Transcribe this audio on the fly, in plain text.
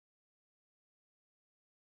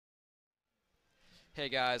Hey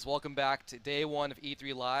guys, welcome back to day one of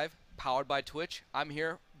E3 Live, powered by Twitch. I'm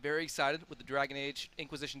here, very excited with the Dragon Age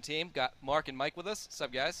Inquisition team. Got Mark and Mike with us. What's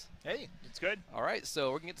up, guys? Hey, it's good. All right,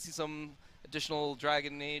 so we're gonna get to see some additional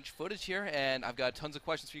Dragon Age footage here, and I've got tons of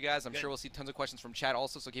questions for you guys. I'm sure we'll see tons of questions from chat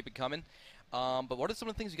also, so keep it coming. But what are some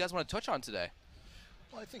of the things you guys want to touch on today?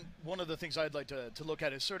 Well, I think one of the things I'd like to look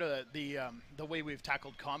at is sort of the way we've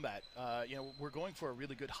tackled combat. We're going for a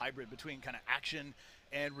really good hybrid between kind of action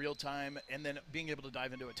and real time, and then being able to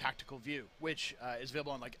dive into a tactical view, which is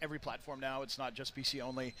available on like every platform now. It's not just PC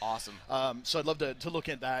only. Awesome. So I'd love to look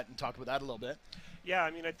at that and talk about that a little bit. Yeah,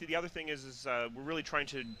 I mean, I think the other thing is we're really trying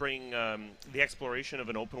to bring the exploration of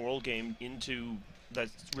an open world game into that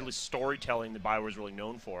really storytelling that BioWare is really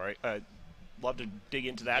known for. Love to dig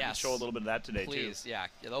into that and show a little bit of that today, too. Please, yeah,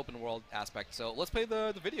 the open world aspect. So let's play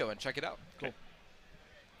the video and check it out. Cool. Okay.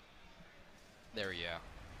 There we go.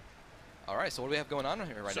 All right, so what do we have going on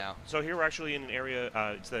here right now? So here we're actually in an area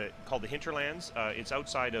called the Hinterlands. It's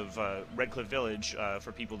outside of Redcliffe Village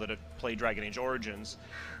for people that have played Dragon Age Origins.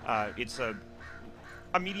 It's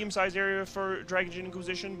a medium-sized area for Dragon Age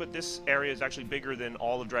Inquisition, but this area is actually bigger than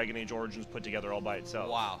all of Dragon Age Origins put together all by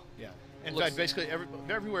itself. Wow. Yeah. In fact, basically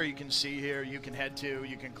everywhere you can see here, you can head to,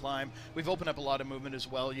 you can climb. We've opened up a lot of movement as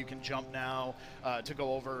well. You can jump now to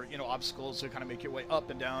go over, obstacles to kind of make your way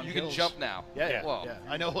up and down. You hills. can jump now. Yeah. Whoa. Yeah.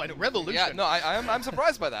 I know. Revolution. Yeah. No, I'm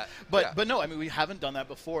surprised by that. But no, I mean we haven't done that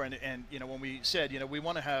before, and when we said we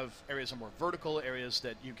want to have areas that are more vertical, areas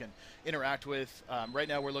that you can interact with. Right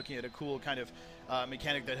now we're looking at a cool kind of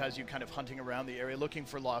mechanic that has you kind of hunting around the area looking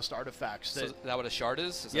for lost artifacts. So is that what a shard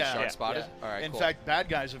is? Is Yeah, a shard spotted? Yeah. All right, In cool. fact, bad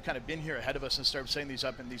guys have kind of been here ahead of us and started setting these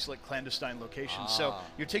up in these like clandestine locations. So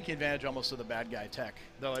you're taking advantage almost of the bad guy tech.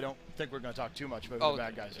 Though I don't think we're going to talk too much about the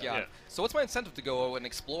bad guys. Yeah. So what's my incentive to go and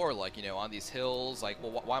explore, like on these hills? Like,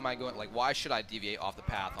 well, why am I going? Like, why should I deviate off the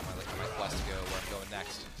path on my quest to go where I'm going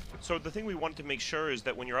next? So the thing we wanted to make sure is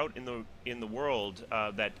that when you're out in the world,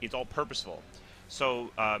 that it's all purposeful. So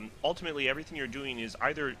ultimately, everything you're doing is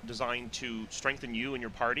either designed to strengthen you and your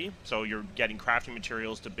party, so you're getting crafting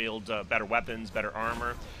materials to build better weapons, better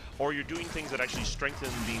armor, or you're doing things that actually strengthen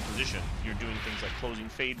the Inquisition. You're doing things like closing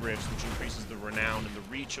fade rifts, which increases the renown and the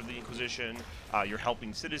reach of the Inquisition. You're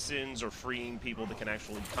helping citizens or freeing people that can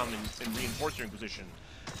actually come and reinforce your Inquisition.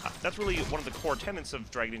 That's really one of the core tenets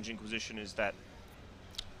of Dragon Age Inquisition, is that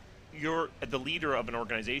you're the leader of an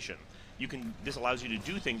organization. This allows you to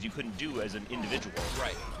do things you couldn't do as an individual.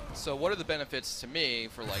 Right. So what are the benefits to me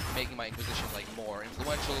for making my Inquisition more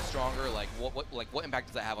influential, stronger? What impact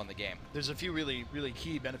does that have on the game? There's a few really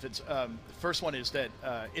key benefits. The first one is that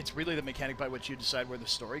it's really the mechanic by which you decide where the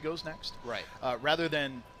story goes next. Right. Rather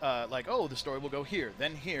than the story will go here,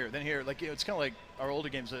 then here, then here. It's kind of like our older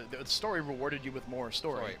games. The story rewarded you with more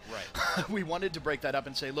story. Right. We wanted to break that up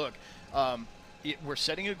and say, look. We're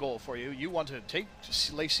setting a goal for you. You want to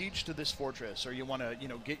lay siege to this fortress, or you want to,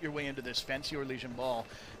 get your way into this fancy Orlesian ball.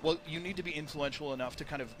 Well, you need to be influential enough to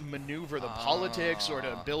kind of maneuver the politics or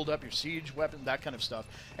to build up your siege weapon, that kind of stuff.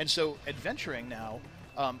 And so, adventuring now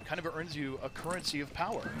kind of earns you a currency of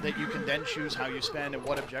power that you can then choose how you spend and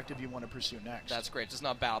what objective you want to pursue next. That's great. It's just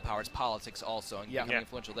not battle power; it's politics also, and becoming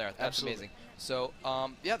influential there. That's Absolutely. amazing. So,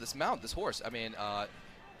 this horse. I mean.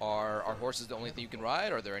 Are horses the only thing you can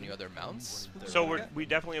ride? Are there any other mounts? So we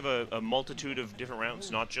definitely have a multitude of different routes,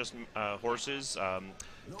 not just horses.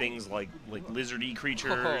 Things like lizardy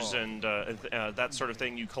creatures and that sort of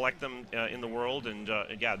thing. You collect them in the world, and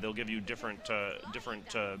they'll give you different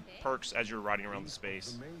perks as you're riding around the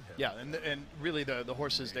space. Yeah, and really the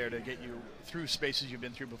horse is there to get you through spaces you've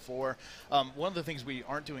been through before. One of the things we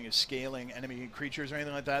aren't doing is scaling enemy creatures or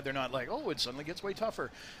anything like that. They're not like, it suddenly gets way tougher.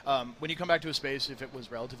 When you come back to a space, if it was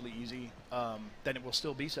relatively easy, then it will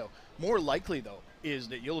still be so. More likely, though, is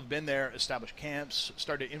that you'll have been there, established camps,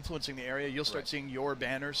 started influencing the area. You'll start seeing your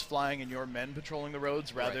banners flying and your men patrolling the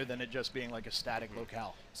roads rather than it just being like a static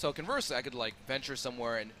locale. So conversely, I could venture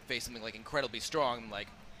somewhere and face something incredibly strong.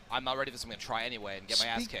 I'm not ready for this. I'm going to try anyway and get my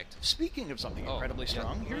ass kicked. Speaking of something incredibly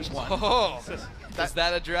strong, here's one. Oh, is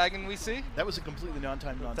that a dragon we see? That was a completely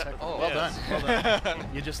non-timed, non-technical. Oh, well done. Well done.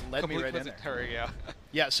 You just led me right in there. There we go.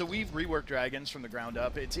 Yeah, so we've reworked dragons from the ground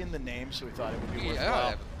up. It's in the name, so we thought it would be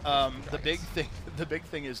worthwhile. The big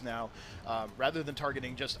thing is now, rather than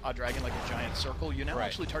targeting just a dragon like a giant circle, you now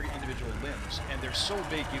actually target individual limbs, and they're so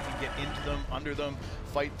big you can get into them, under them,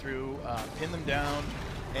 fight through, pin them down.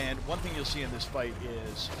 And one thing you'll see in this fight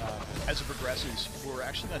is, as it progresses, we're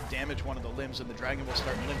actually going to damage one of the limbs, and the dragon will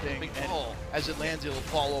start limping. And as it lands, it'll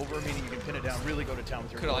fall over, meaning you can pin it down, really go to town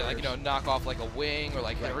with your Could I, like, you know, knock off like a wing, or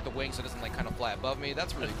like hurt the wing so it doesn't like kind of fly above me?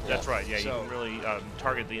 That's really cool. That's right. Yeah, you can really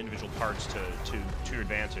target the individual parts to your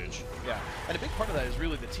advantage. Yeah, and a big part of that is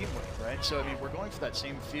really the teamwork, right? So I mean, we're going for that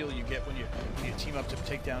same feel you get when you team up to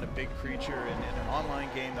take down a big creature in an online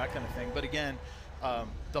game, that kind of thing. But again,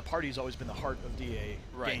 the party's always been the heart of DA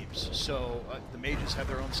games. So the mages have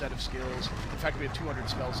their own set of skills. In fact, we have 200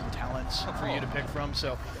 spells and talents for you to pick from.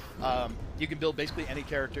 So you can build basically any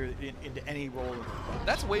character into any role.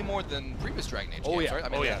 That's way more than previous Dragon Age games, right? I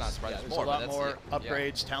mean, not surprised there's more, a lot more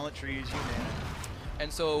upgrades, talent trees, you name it.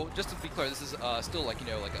 And so, just to be clear, this is still like, you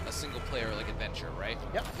know, like a single player like adventure, right?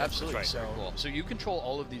 Yep, absolutely. Right. So, cool. So you control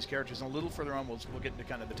all of these characters, and a little further on, we'll get into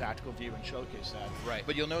kind of the tactical view and showcase that. Right.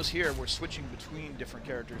 But you'll notice here we're switching between different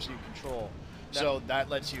characters you control. So that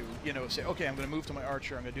lets you, you know, say, okay, I'm going to move to my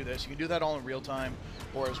archer, I'm going to do this. You can do that all in real time,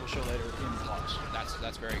 or as we'll show later, in pause.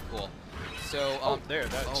 That's very cool. So,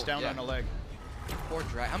 that's down on a leg. Poor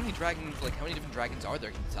how many dragons? Like, how many different dragons are there?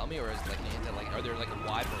 Can you tell me, or is like, are there like a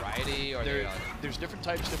wide variety? Or there's different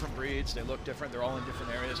types, different breeds. They look different. They're all in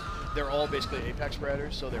different areas. They're all basically apex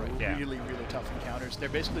predators, so they're really, really tough encounters. They're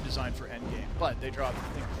basically designed for endgame, but they drop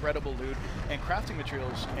incredible loot and crafting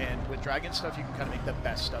materials. And with dragon stuff, you can kind of make the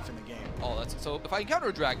best stuff in the game. Oh, that's so. If I encounter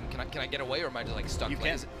a dragon, can I get away, or am I just like stuck? You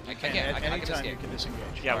can. I can't. At any time you can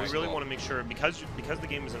disengage. Yeah, we really want to make sure, because the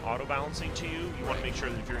game isn't auto balancing to you. You want to make sure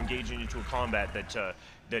that if you're engaging into a combat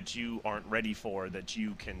that you aren't ready for, that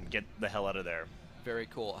you can get the hell out of there. Very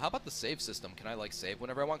cool. How about the save system? Can I like save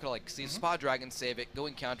whenever I want? Can I like see spot dragon, save it, go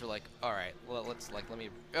encounter, like, all right, well, let me.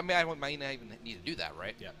 I mean, I might not even need to do that,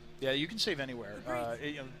 right? Yeah. Yeah, you can save anywhere.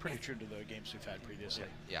 Pretty true to the games we've had previously.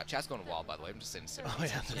 Yeah, chat's going wild, by the way. I'm just saying. Oh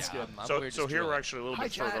yeah, that's good. So here we're actually a little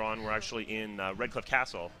bit further on. We're actually in Redcliffe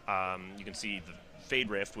Castle. You can see the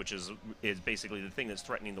Fade Rift, which is basically the thing that's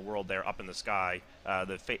threatening the world there up in the sky.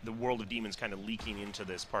 The world of demons kind of leaking into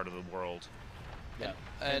this part of the world. Yeah.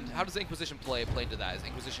 And how does the Inquisition play into that? Is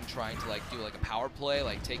Inquisition trying to like do like a power play,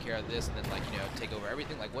 like take care of this and then like, you know, take over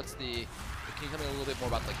everything? Like, what's the? Can you tell me a little bit more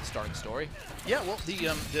about like the starting story? Yeah, well,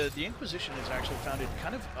 the Inquisition is actually founded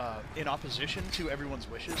kind of in opposition to everyone's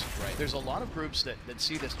wishes. Right. There's a lot of groups that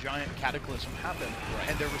see this giant cataclysm happen,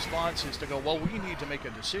 and their response is to go, well, we need to make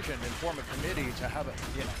a decision and form a committee to have it.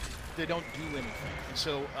 You know, they don't do anything. And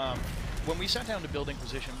so when we sat down to build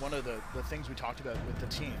Inquisition, one of the things we talked about with the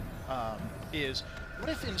team is, what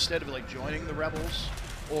if instead of like joining the rebels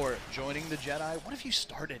or joining the Jedi, what if you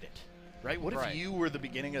started it? Right? What if you were the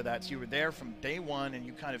beginning of that? So you were there from day one, and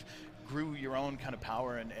you kind of grew your own kind of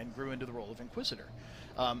power and grew into the role of Inquisitor.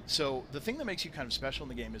 So the thing that makes you kind of special in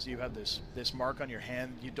the game is you have this mark on your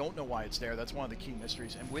hand. You don't know why it's there. That's one of the key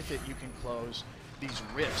mysteries. And with it, you can close these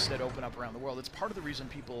rifts that open up around the world. It's part of the reason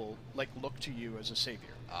people like look to you as a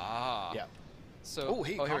savior. Ah. Yeah. So,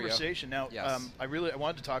 conversation. Now, I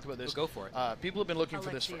wanted to talk about this. Go for it. People have been looking for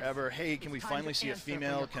this forever. Hey, can we finally see a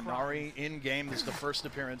female Qunari in game? This is the first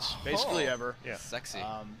appearance, basically ever. Yeah. Sexy.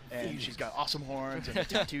 And she's got awesome horns and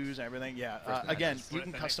tattoos and everything. Yeah. Again, you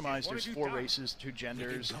can customize. There's 4 races, 2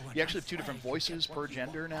 genders. You actually have 2 different voices per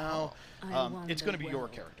gender now. It's going to be your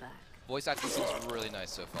character. Voice acting seems really nice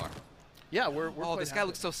so far. Yeah, we're Oh, this guy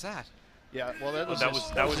looks so sad. Yeah, well, that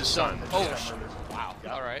was his son. Oh, wow.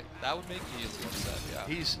 Yeah. All right, that would make me upset. Yeah.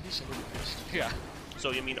 He's a little pissed. Yeah.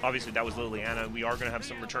 So, I mean, obviously that was Liliana. We are going to have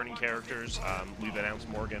some returning characters. We've announced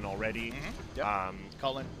Morgan already. Yep.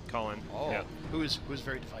 Colin. Oh. Yeah. Who is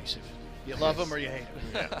very divisive. You love him or you hate him.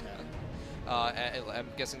 Yeah. I'm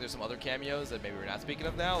guessing there's some other cameos that maybe we're not speaking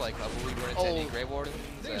of now, like will we run into any Grey Wardens?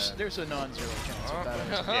 There's a non-zero chance of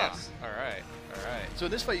that. Yes. All right. So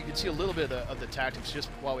in this fight, you can see a little bit of the tactics just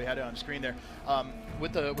while we had it on screen there.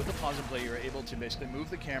 With the pause and play, you're able to basically move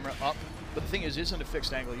the camera up, but the thing is, it isn't a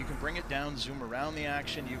fixed angle. You can bring it down, zoom around the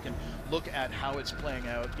action. You can look at how it's playing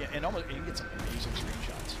out, and you can get some amazing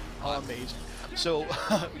screenshots. Amazing. So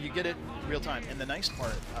you get it real time, and the nice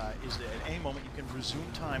part is that at any moment you can resume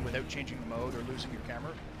time without changing the mode or losing your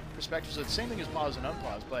camera perspective. So it's the same thing as pause and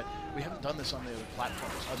unpause, but we haven't done this on the other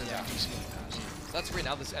platforms other than PC in the past. So that's great.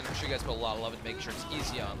 Now this, and I'm sure you guys put a lot of love into making sure it's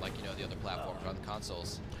easy on, like, you know, the other platforms, on the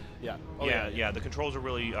consoles. Yeah. The controls are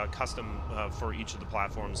really custom for each of the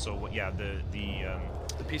platforms. So the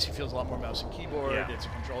PC feels a lot more mouse and keyboard. Yeah. It's a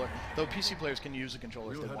controller. Though PC players can use a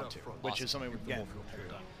controller if they want to, which is something we've again never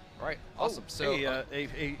done. All right. Awesome. So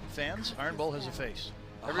fans, Iron Bull has a face.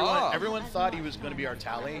 Everyone thought he was going to be our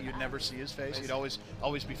tally. You'd never see his face. He'd always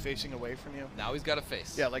be facing away from you. Now he's got a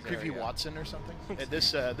face. Yeah, like Creepy Watson or something.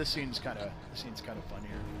 This scene's kind of fun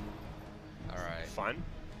here. All right. Fun?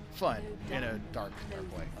 fun in a dark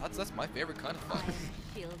way. That's my favorite kind of fun.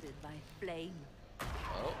 Shielded by flame.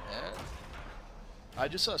 Oh, and I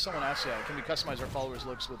just saw someone ask, can we customize our followers'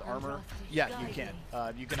 looks with armor? Yeah, you can.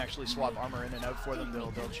 You can actually swap armor in and out for them.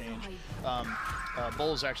 They'll change.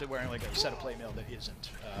 Bull's actually wearing like a set of plate mail that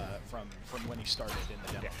isn't from when he started in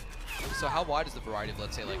the demo. Yeah. so how wide is the variety of,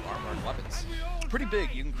 let's say, like armor and weapons? Pretty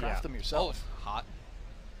big. You can craft them Oh, yourself. hot.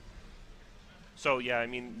 So yeah, I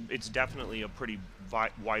mean, it's definitely a pretty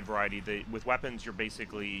wide variety. With weapons, you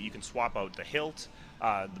can swap out the hilt,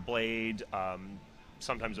 the blade,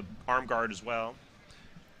 sometimes an arm guard as well.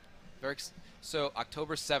 So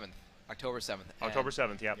October 7th. October 7th. October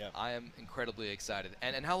 7th, yeah. Yep. I am incredibly excited.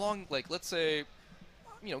 And how long, like, let's say,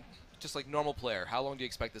 just like normal player, how long do you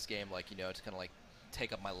expect this game, like, to kind of like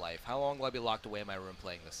take up my life? How long will I be locked away in my room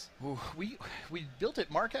playing this? Ooh, we built it.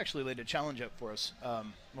 Mark actually laid a challenge out for us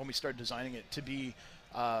when we started designing it to be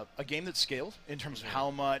a game that's scaled in terms of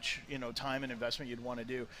how much time and investment you'd want to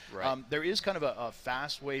do. Right. There is kind of a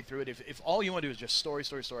fast way through it. If all you want to do is just story,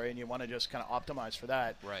 and you want to just kind of optimize for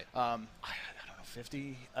that. Right. I don't know,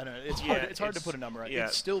 50. I don't know. It's Yeah, hard. It's hard to put a number on. yeah.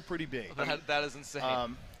 It's still pretty big. That is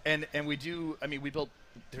insane. And we do. I mean, we built.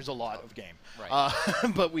 There's a lot of game. Right.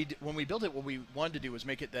 But when we built it, what we wanted to do was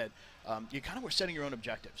make it that you kind of were setting your own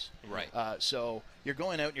objectives. Right. So you're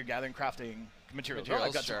going out and you're gathering crafting materials. Materials,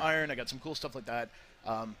 I've got sure. some iron. I got some cool stuff like that.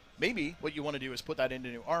 Maybe what you want to do is put that into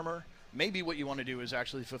new armor. Maybe what you want to do is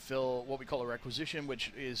actually fulfill what we call a requisition,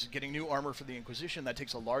 which is getting new armor for the Inquisition. That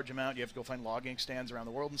takes a large amount. You have to go find logging stands around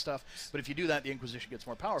the world and stuff. But if you do that, the Inquisition gets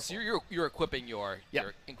more powerful. So you're equipping your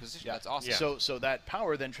Inquisition. Yeah. That's awesome. Yeah. So that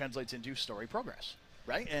power then translates into story progress,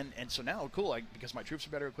 right? And so now, cool, because my troops are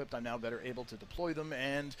better equipped, I'm now better able to deploy them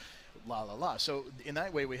and la la la. So in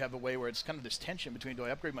that way, we have a way where it's kind of this tension between, do I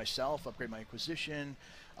upgrade myself, upgrade my Inquisition?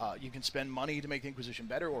 You can spend money to make the Inquisition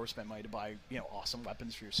better, or spend money to buy awesome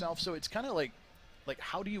weapons for yourself. So it's kind of like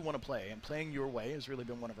how do you want to play? And playing your way has really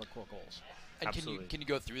been one of our core goals. And Absolutely. can you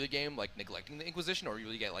go through the game like neglecting the Inquisition, or you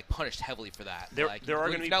really get like punished heavily for that? There like, are if gonna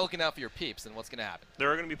you're be- not looking out for your peeps, then what's going to happen?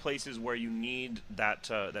 There are going to be places where you need that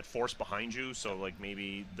force behind you. So like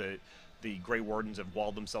maybe the Grey Wardens have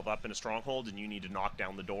walled themselves up in a stronghold, and you need to knock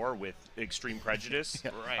down the door with extreme prejudice.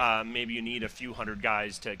 Right. Maybe you need a few hundred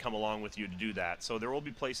guys to come along with you to do that. So there will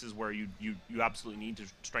be places where you absolutely need to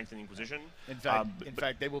strengthen the Inquisition. In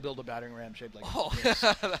fact, they will build a battering ram shaped like Oh,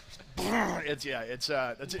 it's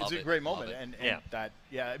a great moment, it. and Yeah. that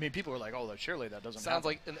I mean, people are like, oh, surely that doesn't sounds happen.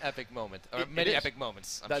 like an epic moment, or It many is. epic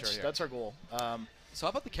moments. I'm sure. Here. That's our goal. So how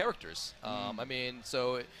about the characters? I mean,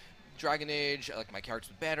 so Dragon Age, like my characters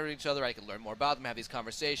would banter at each other. I could learn more about them, have these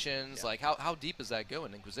conversations. Yeah. Like how deep is that go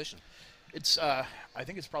in Inquisition? It's I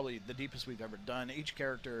think it's probably the deepest we've ever done. Each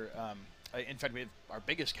character, in fact, we have our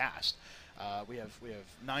biggest cast. We have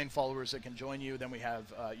 9 followers that can join you. Then we have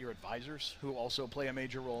your advisors who also play a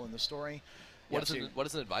major role in the story. What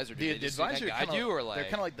does an advisor do? The They just advisor kinda guide you, or like they're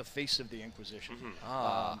kind of like the face of the Inquisition.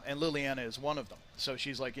 And Liliana is one of them. So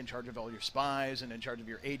she's like in charge of all your spies and in charge of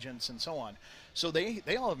your agents and so on. So they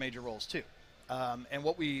all have major roles too. And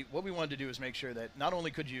what we wanted to do is make sure that not only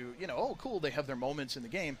could you oh cool, they have their moments in the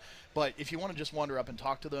game, but if you want to just wander up and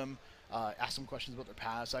talk to them, ask them questions about their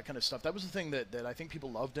past, that kind of stuff. That was the thing that I think people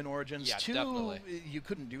loved in Origins. Yeah, 2, definitely. You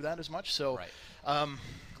couldn't do that as much. So Right.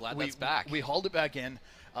 Glad that's back. we hauled it back in.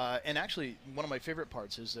 And actually, one of my favorite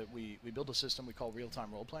parts is that we build a system we call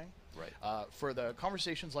real-time role-playing. Right. For the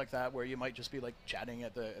conversations like that, where you might just be like chatting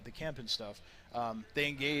at the camp and stuff, they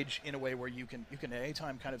engage in a way where you can at any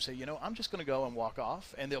time kind of say, I'm just going to go and walk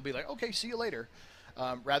off, and they'll be like, okay, see you later,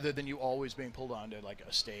 rather than you always being pulled onto like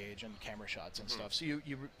a stage and camera shots and stuff. So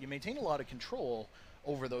you maintain a lot of control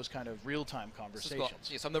over those kind of real-time conversations.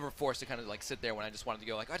 Yeah, so I'm never forced to kind of like sit there when I just wanted to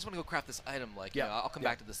go like I just want to go craft this item. Like I'll come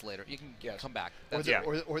back to this later. You can come back. Or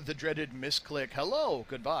That's or the dreaded misclick. Hello,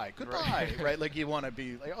 goodbye, right? Like you want to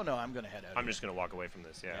be like, oh no, I'm going to head out. I'm just going to walk away from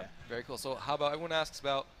this. Yeah. very cool. So how about everyone asks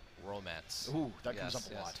about romance? Ooh, that comes up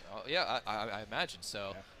a lot. Oh, yeah, I imagine.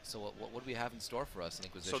 So Yeah. so what do we have in store for us in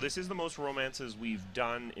Inquisition? So this is the most romances we've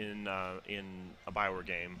done in a Bioware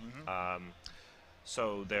game.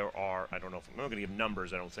 So there are, I don't know if I'm not going to give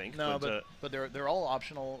numbers, I don't think. No, but they're all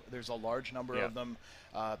optional. There's a large number of them.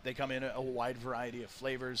 They come in a wide variety of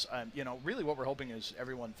flavors. Really what we're hoping is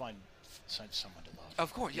everyone find someone to love.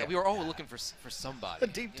 Of course, yeah. We were all looking for somebody.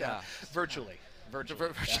 Deep down, virtually.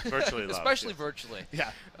 Virtually love, especially yes. virtually.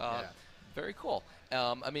 Yeah. Very cool.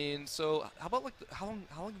 I mean, so how about like how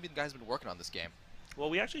long have you guys been working on this game? Well,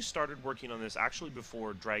 we actually started working on this actually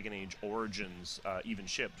before Dragon Age Origins even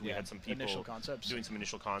shipped. We had some people initial concepts. doing some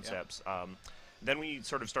initial concepts. Then we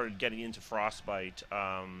sort of started getting into Frostbite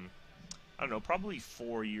I don't know, probably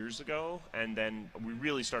 4 years ago, and then we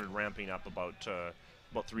really started ramping up about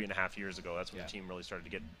 3.5 years ago. That's when the team really started to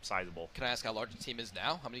get sizable. Can I ask how large the team is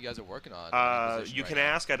now? How many guys are working on? You can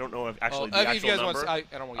ask. I don't know if actually the if you actual guys number.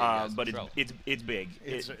 I don't want to get but it's big.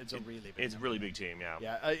 It's a really big. It's a really big team. Yeah.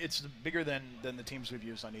 Yeah, it's bigger than the teams we've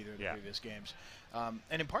used on either of the previous games. And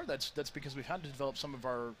in part that's because we've had to develop some of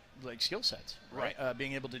our skill sets, right?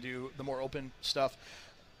 Being able to do the more open stuff.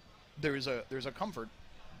 There's a comfort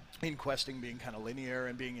in questing being kind of linear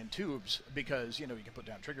and being in tubes, because you can put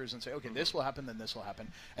down triggers and say, okay, this will happen, then this will happen,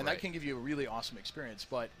 and that can give you a really awesome experience.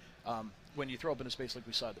 But when you throw up in a space like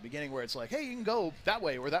we saw at the beginning, where it's like, hey, you can go that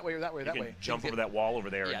way or that way or that way or that way, jump over that wall over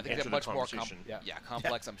there and they enter get much the more conversation.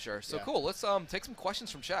 complex, I'm sure. So cool. Let's take some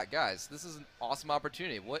questions from chat, guys. This is an awesome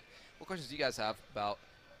opportunity. What questions do you guys have about?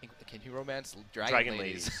 Can you romance dragon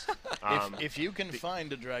ladies? if you can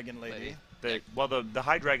find a dragon lady. Well, the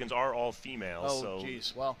high dragons are all females. Oh,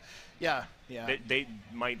 jeez. Well, yeah. They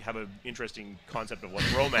might have an interesting concept of what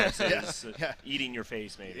romance is. Eating your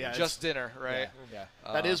face, maybe. Yeah, just dinner, right? Yeah.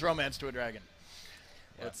 That is romance to a dragon.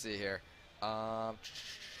 Let's see here. All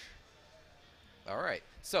right.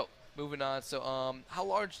 So moving on. So how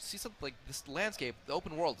large? See something like this landscape. The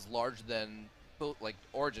open world is larger than. Like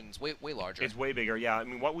Origins, way larger. It's way bigger, yeah. I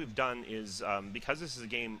mean, what we've done is because this is a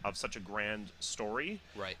game of such a grand story,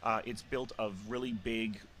 it's built of really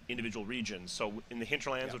big individual regions. So in the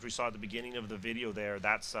hinterlands, which we saw at the beginning of the video there,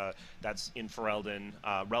 that's in Ferelden,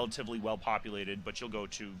 relatively well populated, but you'll go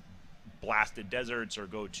to blasted deserts or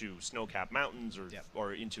go to snow-capped mountains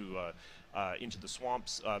or into the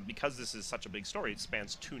swamps. Because this is such a big story, it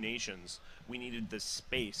spans 2 nations. We needed this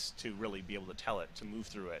space to really be able to tell it, to move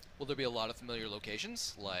through it. Will there be a lot of familiar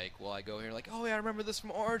locations? Like, will I go here like, oh yeah, I remember this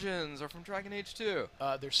from Origins or from Dragon Age 2?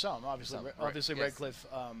 There's some, obviously. Obviously, yes. Redcliffe.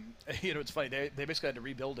 It's funny. They basically had to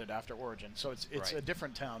rebuild it after Origins, so it's a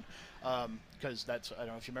different town. Because that's, I don't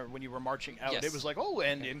know if you remember when you were marching out, it was like, oh,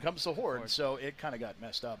 and in comes the Horde, so it kind of got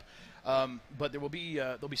messed up. But there will be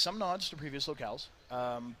there'll be some nods to previous locales,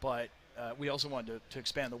 but we also wanted to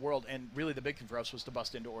expand the world, and really the big thing for us was to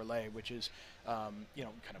bust into Orlais, which is kind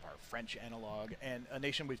of our French analog, and a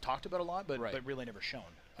nation we've talked about a lot, but really never shown.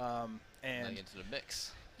 And into the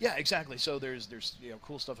mix. Yeah, exactly. So there's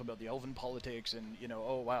cool stuff about the elven politics, and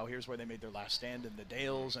oh wow, here's where they made their last stand in the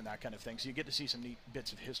Dales and that kind of thing. So you get to see some neat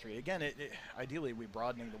bits of history. Again, ideally we're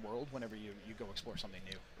broadening the world whenever you go explore something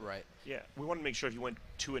new. Right. Yeah, we wanted to make sure if you went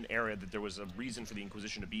to an area that there was a reason for the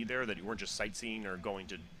Inquisition to be there, that you weren't just sightseeing or going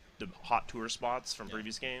to the hot tour spots from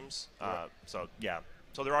previous games. So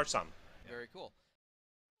there are some. Very cool.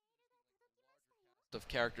 Of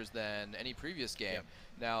characters than any previous game.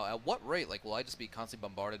 Now, at what rate? Like, will I just be constantly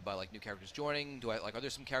bombarded by like new characters joining? Are there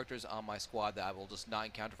some characters on my squad that I will just not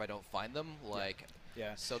encounter if I don't find them? Like,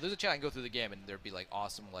 so there's a chance I can go through the game and there'd be like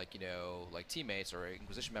awesome, like like teammates or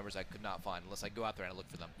Inquisition members I could not find unless I go out there and I look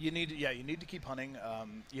for them. You need to keep hunting.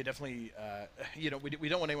 You definitely, we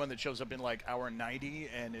don't want anyone that shows up in like hour 90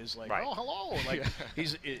 and is like, oh hello, like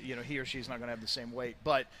he or she's not going to have the same weight,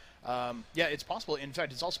 but. It's possible. In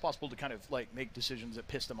fact, it's also possible to kind of like make decisions that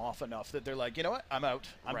piss them off enough that they're like, you know what, I'm out,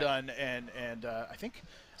 I'm done, and I think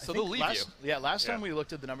they'll leave you. Yeah, last time we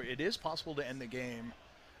looked at the number, it is possible to end the game,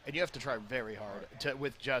 and you have to try very hard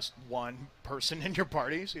with just one person in your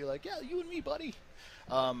party. So you're like, yeah, you and me, buddy.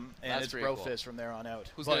 And it's bro fist from there on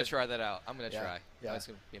out. Who's going to try that out? I'm going to try. Yeah. That's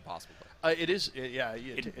going to be impossible. It is.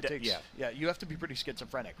 It takes. Yeah, you have to be pretty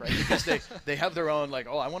schizophrenic, right? Because they have their own like,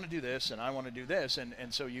 oh, I want to do this and I want to do this, and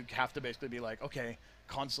so you have to basically be like, okay,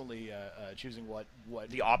 constantly choosing what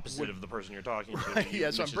the opposite of the person you're talking to.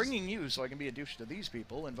 Right, so I'm bringing you so I can be a douche to these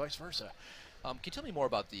people, and vice versa. Can you tell me more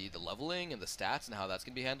about the leveling and the stats and how that's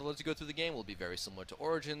going to be handled as you go through the game? Will it be very similar to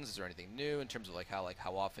Origins? Is there anything new in terms of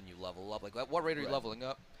how often you level up? Like what rate are you leveling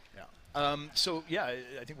up? Yeah.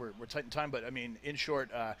 I think we're tight in time, but I mean, in short,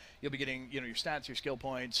 you'll be getting your stats, your skill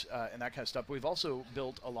points, and that kind of stuff. We've also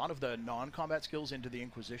built a lot of the non-combat skills into the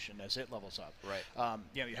Inquisition as it levels up. Right.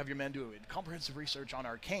 You have your men do comprehensive research on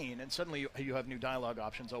Arcane, and suddenly you have new dialogue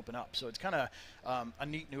options open up. So it's kind of a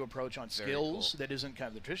neat new approach on skills that isn't kind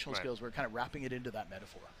of the traditional skills. We're kind of wrapping it into that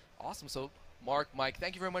metaphor. Awesome. So. Mark, Mike,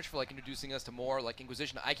 thank you very much for introducing us to more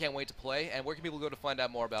Inquisition. I can't wait to play. And where can people go to find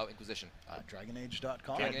out more about Inquisition?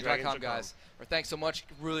 DragonAge.com. DragonAge.com, guys. Thanks so much.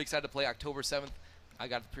 Really excited to play October 7th. I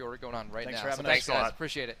got the pre-order going on right now. Thanks for having us. Thanks, guys. A lot.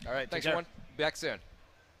 Appreciate it. All right. Thanks, everyone. Back soon.